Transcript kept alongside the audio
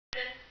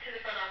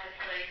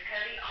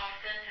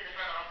Austin to the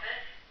front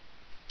office.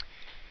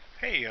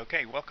 Hey,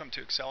 okay, welcome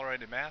to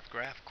Accelerated Math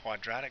Graph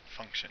Quadratic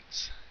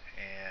Functions.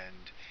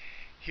 And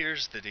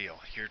here's the deal.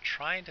 You're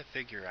trying to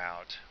figure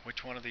out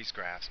which one of these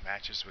graphs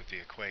matches with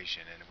the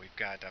equation. And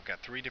I've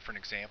got three different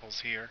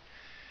examples here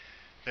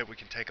that we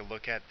can take a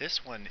look at.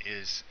 This one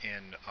is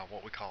in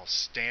what we call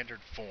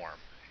standard form.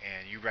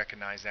 And you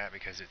recognize that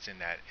because it's in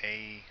that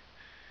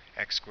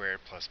ax squared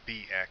plus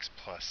bx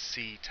plus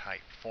c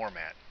type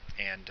format.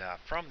 And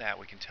from that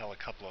we can tell a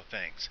couple of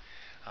things.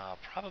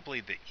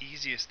 Probably the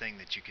easiest thing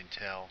that you can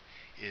tell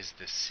is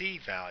the c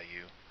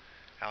value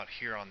out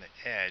here on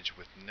the edge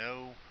with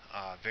no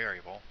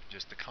variable,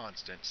 just the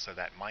constant, so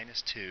that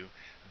minus 2,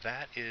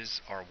 that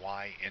is our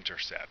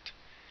y-intercept.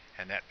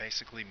 And that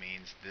basically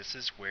means this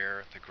is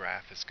where the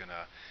graph is going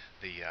to,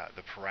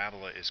 the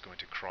parabola is going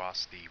to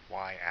cross the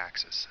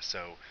y-axis.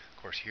 So,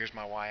 of course, here's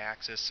my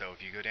y-axis, so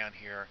if you go down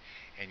here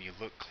and you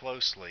look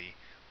closely,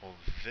 well,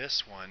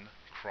 this one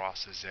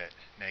crosses at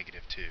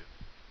negative 2.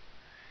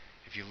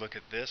 If you look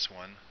at this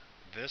one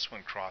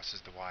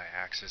crosses the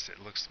y-axis.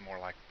 It looks more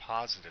like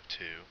positive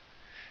 2.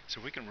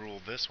 So we can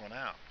rule this one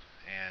out.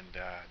 And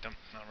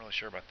not really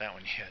sure about that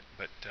one yet.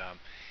 But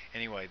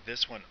anyway,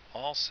 this one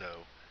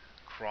also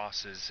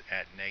crosses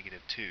at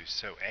negative 2.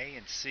 So A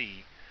and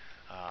C,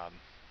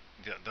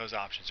 those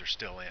options are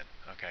still in.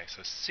 Okay,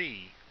 so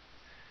C,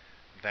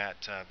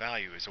 that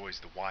value is always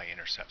the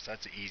y-intercept. So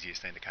that's the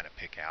easiest thing to kind of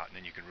pick out. And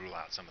then you can rule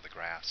out some of the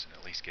graphs and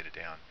at least get it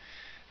down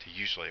to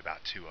usually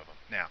about 2 of them.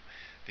 Now,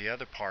 the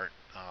other part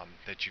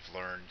that you've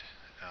learned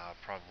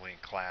probably in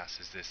class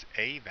is this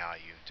a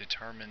value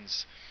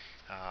determines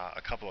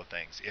a couple of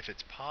things. If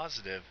it's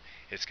positive,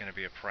 it's going to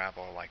be a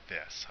parabola like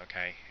this,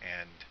 okay?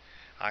 And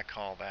I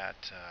call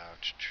that,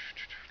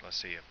 let's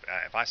see,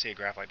 if I see a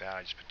graph like that,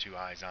 I just put 2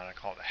 eyes on it. I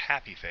call it a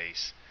happy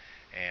face,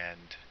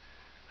 and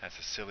that's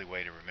a silly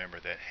way to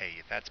remember that, hey,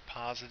 if that's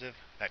positive,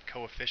 that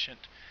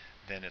coefficient,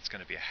 then it's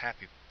going to be a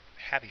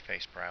happy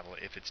face parabola.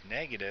 If it's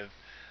negative,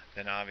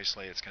 then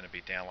obviously it's going to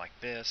be down like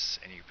this,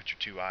 and you put your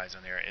 2 eyes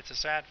on there. It's a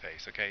sad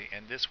face, okay?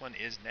 And this one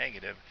is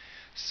negative,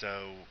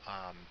 so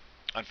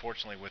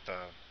unfortunately with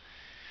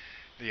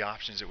the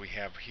options that we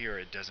have here,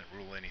 it doesn't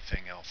rule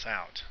anything else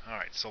out.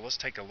 Alright, so let's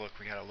take a look.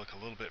 We got to look a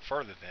little bit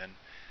further then.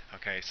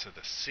 Okay, so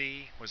the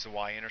C was the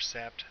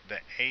y-intercept. The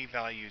A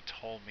value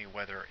told me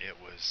whether it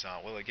was,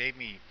 well, it gave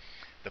me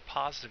the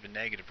positive and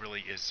negative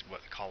really is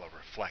what they call a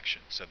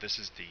reflection. So this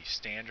is the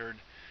standard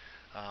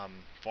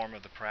form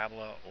of the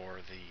parabola, or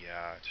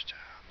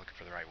I'm looking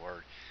for the right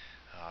word.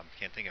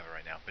 Can't think of it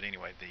right now. But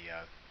anyway,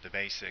 the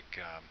basic,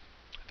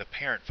 the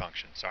parent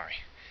function. Sorry,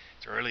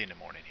 it's early in the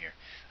morning here.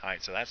 All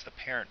right, so that's the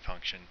parent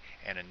function,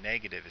 and a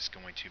negative is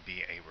going to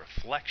be a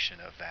reflection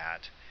of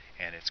that,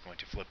 and it's going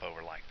to flip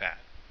over like that.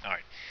 All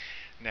right.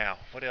 Now,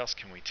 what else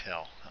can we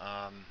tell?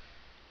 All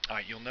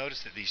right, you'll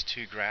notice that these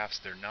two graphs,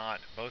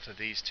 both of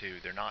these two,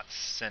 they're not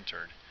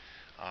centered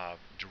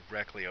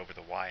directly over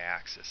the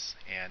y-axis,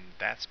 and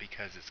that's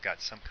because it's got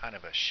some kind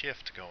of a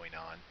shift going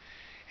on,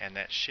 and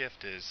that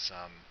shift is,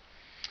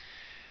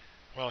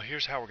 well,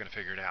 here's how we're going to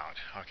figure it out.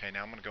 Okay,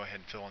 now I'm going to go ahead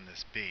and fill in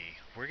this B.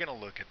 We're going to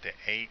look at the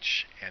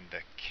H and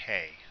the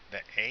K. The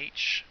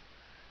H,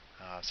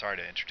 sorry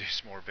to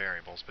introduce more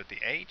variables, but the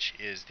H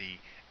is the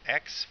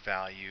X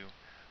value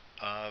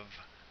of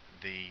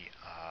the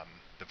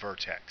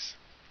vertex.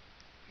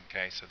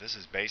 Okay, so this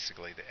is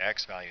basically the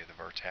X value of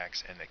the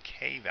vertex, and the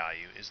K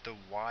value is the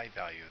Y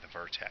value of the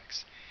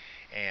vertex.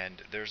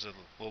 And there's a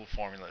little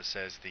formula that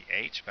says the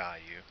H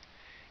value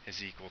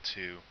is equal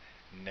to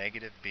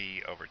negative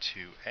B over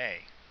 2A.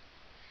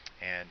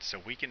 And so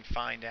we can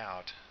find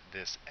out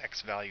this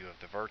X value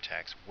of the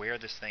vertex, where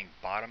this thing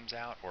bottoms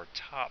out or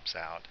tops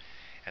out,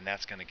 and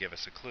that's going to give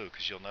us a clue,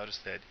 because you'll notice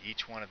that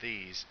each one of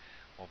these,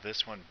 well,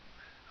 this one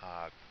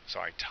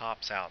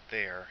tops out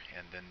there,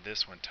 and then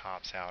this one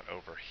tops out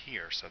over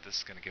here. So this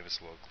is going to give us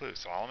a little clue.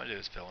 So all I'm going to do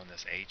is fill in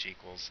this H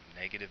equals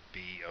negative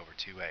B over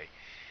 2A.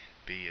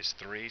 B is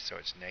 3, so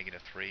it's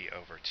negative 3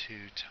 over 2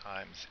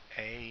 times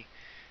A.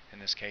 In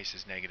this case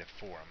is negative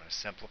 4. I'm going to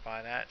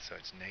simplify that, so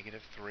it's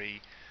negative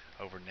 3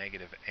 over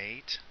negative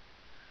 8.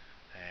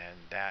 And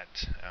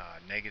that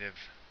negative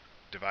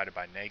divided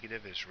by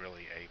negative is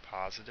really a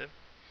positive.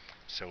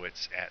 So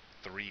it's at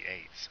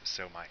 3/8.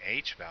 So my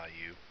H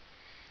value,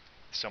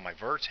 so my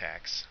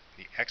vertex,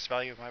 the X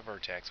value of my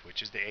vertex,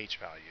 which is the H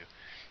value,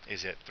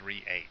 is at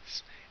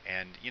 3/8.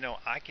 And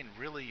I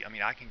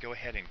can go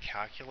ahead and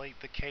calculate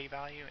the K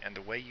value, and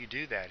the way you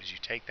do that is you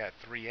take that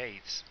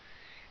 3/8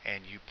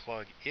 and you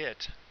plug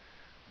it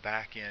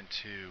back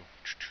into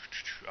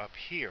up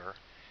here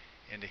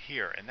into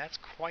here, and that's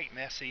quite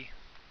messy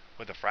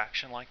with a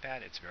fraction like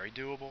that. It's very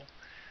doable,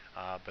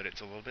 but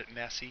it's a little bit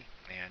messy,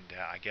 and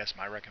I guess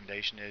my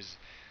recommendation is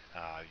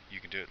you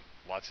can do it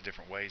lots of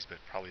different ways, but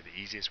probably the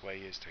easiest way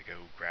is to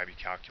go grab your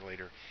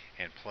calculator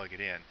and plug it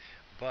in.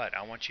 But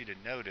I want you to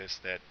notice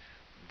that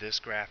this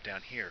graph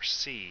down here,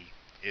 C,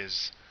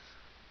 it's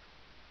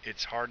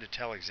hard to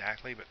tell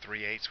exactly, but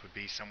 3/8 would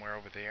be somewhere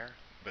over there.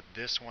 But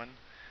this one,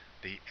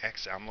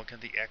 I'm looking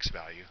at the x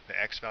value.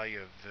 The x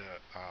value of the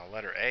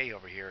letter A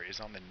over here is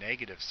on the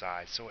negative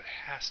side, so it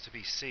has to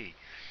be C.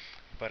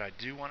 But I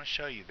do want to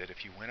show you that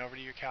if you went over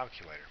to your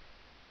calculator,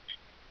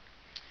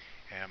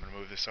 and I'm going to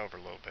move this over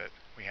a little bit,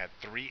 we had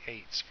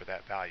 3/8 for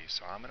that value.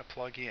 So I'm going to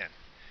plug in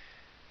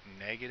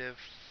negative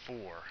 4. I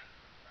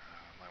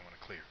might want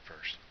to clear it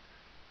first.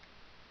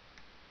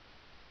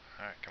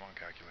 Alright, come on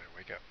calculator,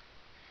 wake up.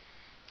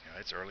 You know,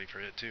 it's early for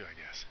it too, I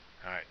guess.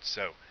 Alright,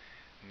 so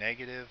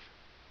negative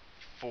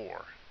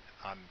 4.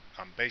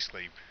 I'm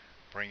basically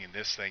bringing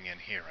this thing in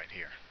here, right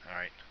here.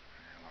 Alright,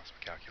 I lost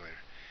my calculator.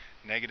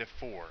 Negative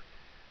 4.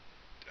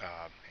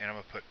 And I'm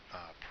going to put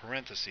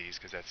parentheses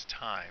because that's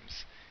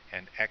times,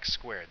 and x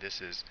squared.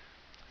 This is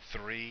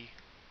 3/8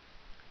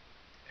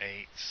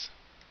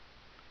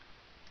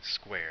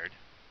 squared.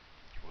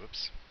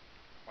 Whoops.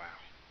 Wow.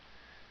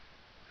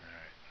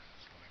 Alright,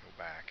 so let me go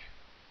back.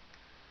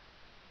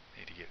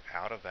 Need to get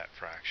out of that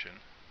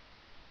fraction.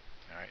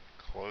 Alright,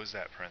 close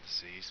that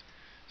parentheses.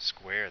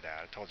 Square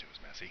that. I told you it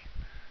was messy.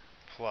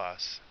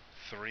 Plus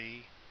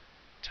 3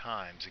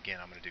 times,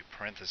 again, I'm going to do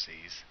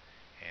parentheses.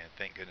 And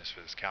thank goodness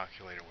for this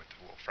calculator with the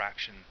little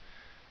fraction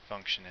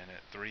function in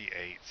it.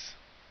 3/8.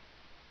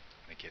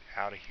 I'm going to get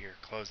out of here,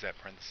 close that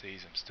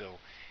parentheses. I'm still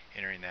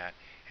entering that.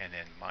 And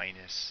then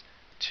minus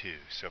 2.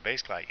 So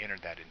basically I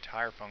entered that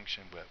entire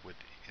function, but with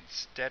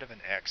instead of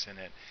an x in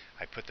it,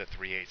 I put the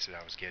 3/8 that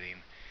I was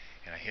getting,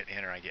 and I hit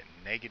enter. I get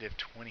negative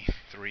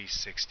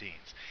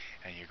 23/16.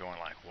 And you're going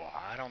like, well,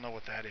 I don't know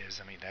what that is.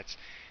 I mean, that's,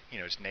 you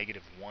know, it's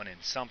negative 1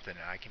 and something,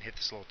 and I can hit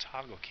this little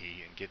toggle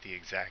key and get the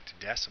exact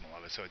decimal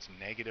of it. So it's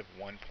negative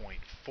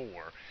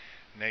 1.4.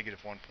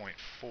 Negative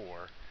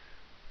 1.4.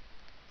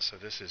 So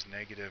this is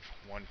negative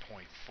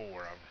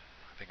 1.4. I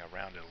think I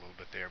rounded a little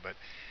bit there, but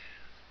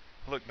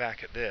look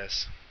back at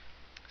this.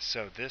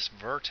 So this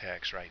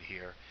vertex right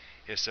here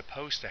is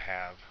supposed to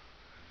have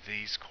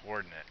these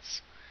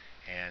coordinates,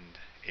 and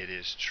it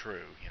is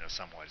true, you know,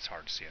 somewhat. It's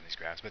hard to see on these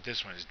graphs, but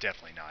this one is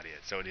definitely not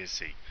it. So it is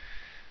C.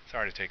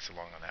 Sorry to take so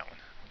long on that one.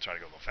 I'll try to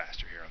go a little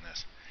faster here on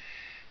this.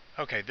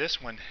 Okay,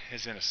 this one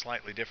is in a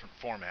slightly different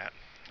format,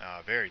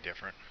 very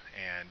different,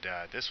 and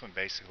this one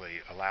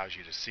basically allows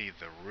you to see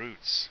the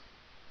roots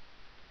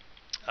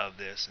of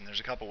this, and there's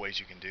a couple ways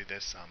you can do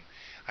this.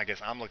 I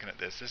guess I'm looking at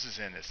this. This is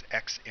in this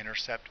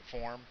x-intercept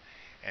form,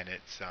 and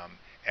it's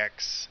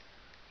x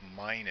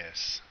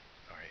minus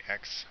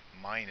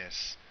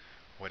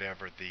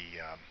whatever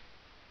the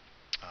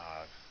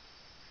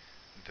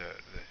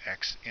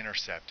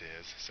x-intercept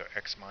is. So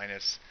x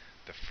minus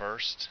the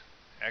first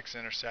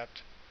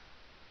x-intercept,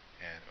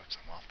 and oops,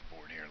 I'm off the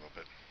board here a little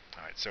bit.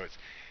 All right, so it's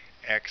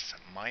x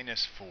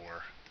minus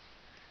 4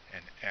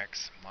 and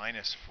x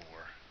minus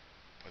 4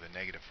 with a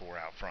negative 4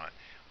 out front.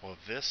 Well,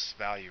 this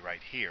value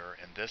right here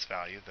and this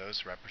value,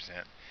 those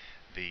represent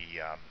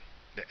the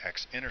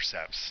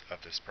x-intercepts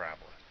of this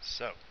parabola.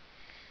 So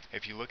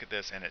if you look at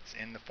this, and it's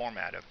in the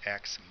format of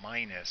x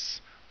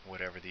minus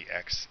whatever the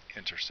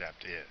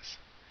x-intercept is,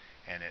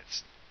 and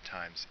it's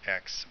times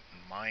x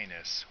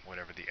minus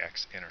whatever the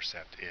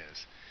x-intercept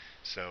is.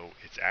 So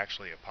it's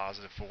actually a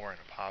positive 4 and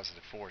a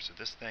positive 4. So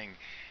this thing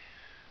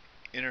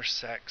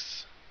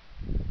intersects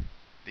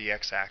the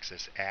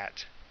x-axis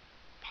at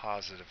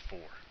positive 4.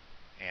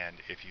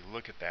 And if you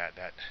look at that,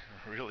 that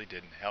really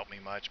didn't help me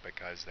much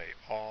because they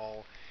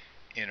all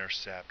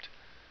intercept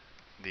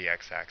the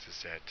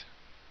x-axis at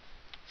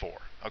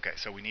 4. Okay,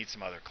 so we need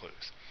some other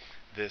clues.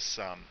 This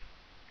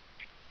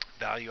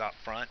value out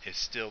front is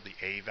still the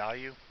A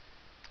value,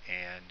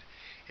 and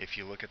if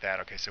you look at that,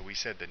 okay, so we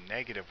said the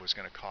negative was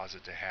going to cause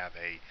it to have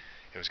it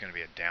was going to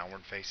be a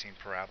downward facing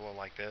parabola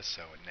like this,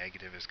 so a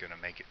negative is going to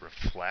make it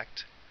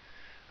reflect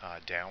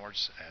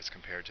downwards as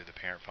compared to the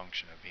parent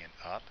function of being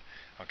up.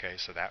 Okay,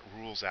 so that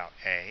rules out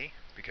A,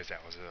 because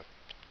that was a,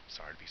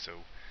 sorry to be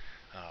so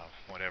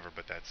whatever,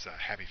 but that's a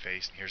happy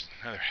face, and here's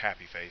another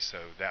happy face, so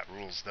that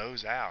rules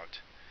those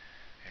out,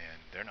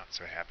 and they're not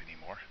so happy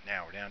anymore.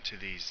 Now we're down to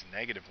these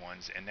negative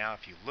ones, and now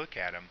if you look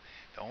at them,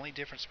 the only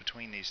difference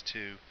between these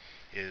two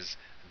is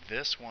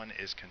this one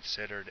is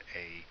considered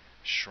a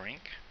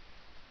shrink,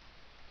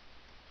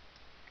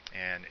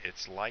 and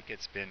it's like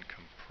it's been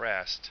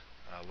compressed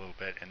a little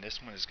bit, and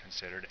this one is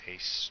considered a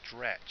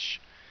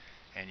stretch,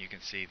 and you can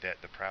see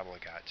that the parabola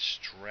got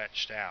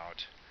stretched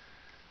out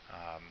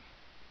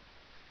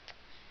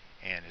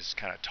and is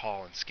kind of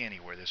tall and skinny,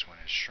 where this one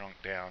is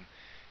shrunk down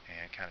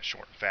and kind of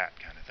short and fat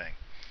kind of thing.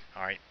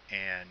 Alright,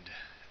 and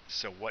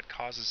so what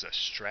causes a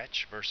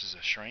stretch versus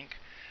a shrink?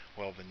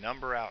 Well, the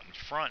number out in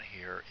front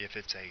here, if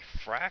it's a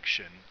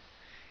fraction,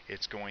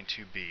 it's going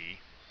to be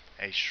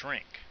a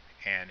shrink,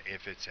 and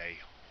if it's a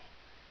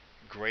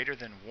greater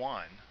than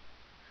 1,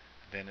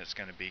 then it's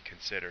going to be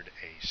considered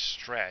a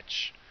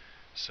stretch.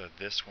 So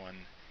this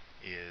one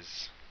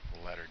is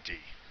letter D.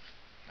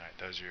 Alright,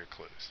 those are your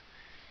clues.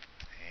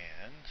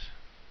 And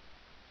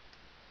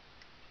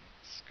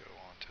let's go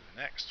on to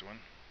the next one.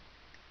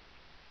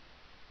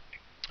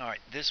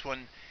 Alright, this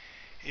one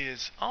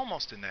is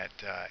almost in that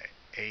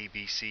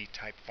ABC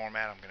type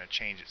format. I'm going to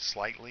change it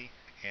slightly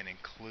and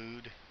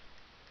include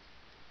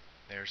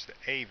there's the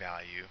A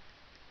value.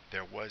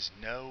 There was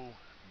no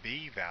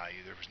B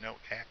value. There was no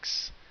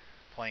X,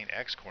 plain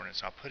X coordinates.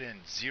 So I'll put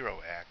in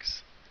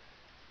 0x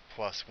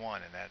plus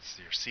 1, and that's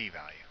your C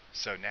value.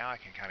 So now I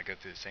can kind of go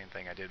through the same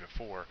thing I did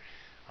before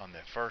on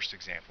the first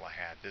example I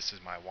had. This is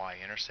my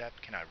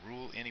y-intercept. Can I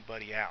rule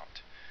anybody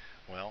out?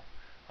 Well,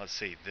 let's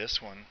see.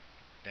 This one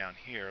down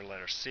here,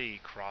 letter C,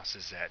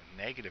 crosses at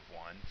 -1,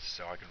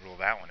 so I can rule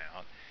that one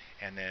out.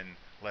 And then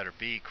letter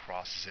B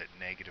crosses at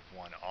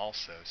 -1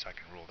 also, so I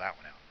can rule that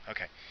one out.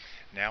 Okay,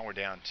 now we're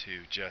down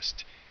to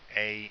just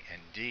A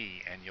and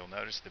D, and you'll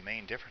notice the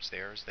main difference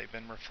there is they've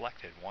been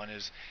reflected. One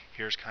is,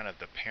 here's kind of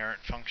the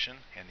parent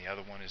function, and the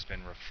other one has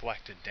been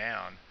reflected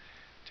down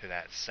to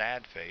that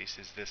sad face.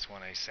 Is this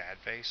one a sad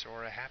face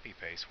or a happy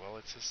face? Well,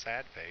 it's a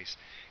sad face.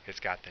 It's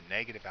got the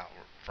negative out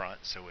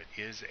front, so it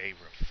is a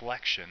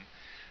reflection.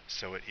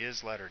 So it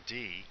is letter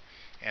D.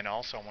 And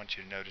also I want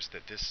you to notice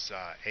that this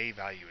A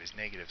value is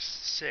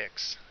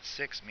 -6,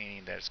 6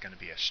 meaning that it's going to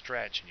be a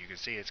stretch, and you can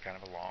see it's kind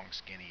of a long,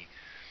 skinny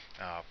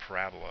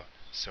parabola,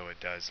 so it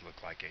does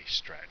look like a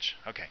stretch.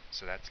 Okay,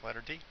 so that's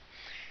letter D.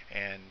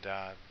 And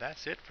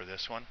that's it for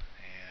this one,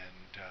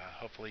 and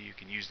hopefully you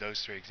can use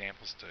those three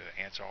examples to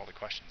answer all the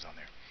questions on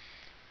there.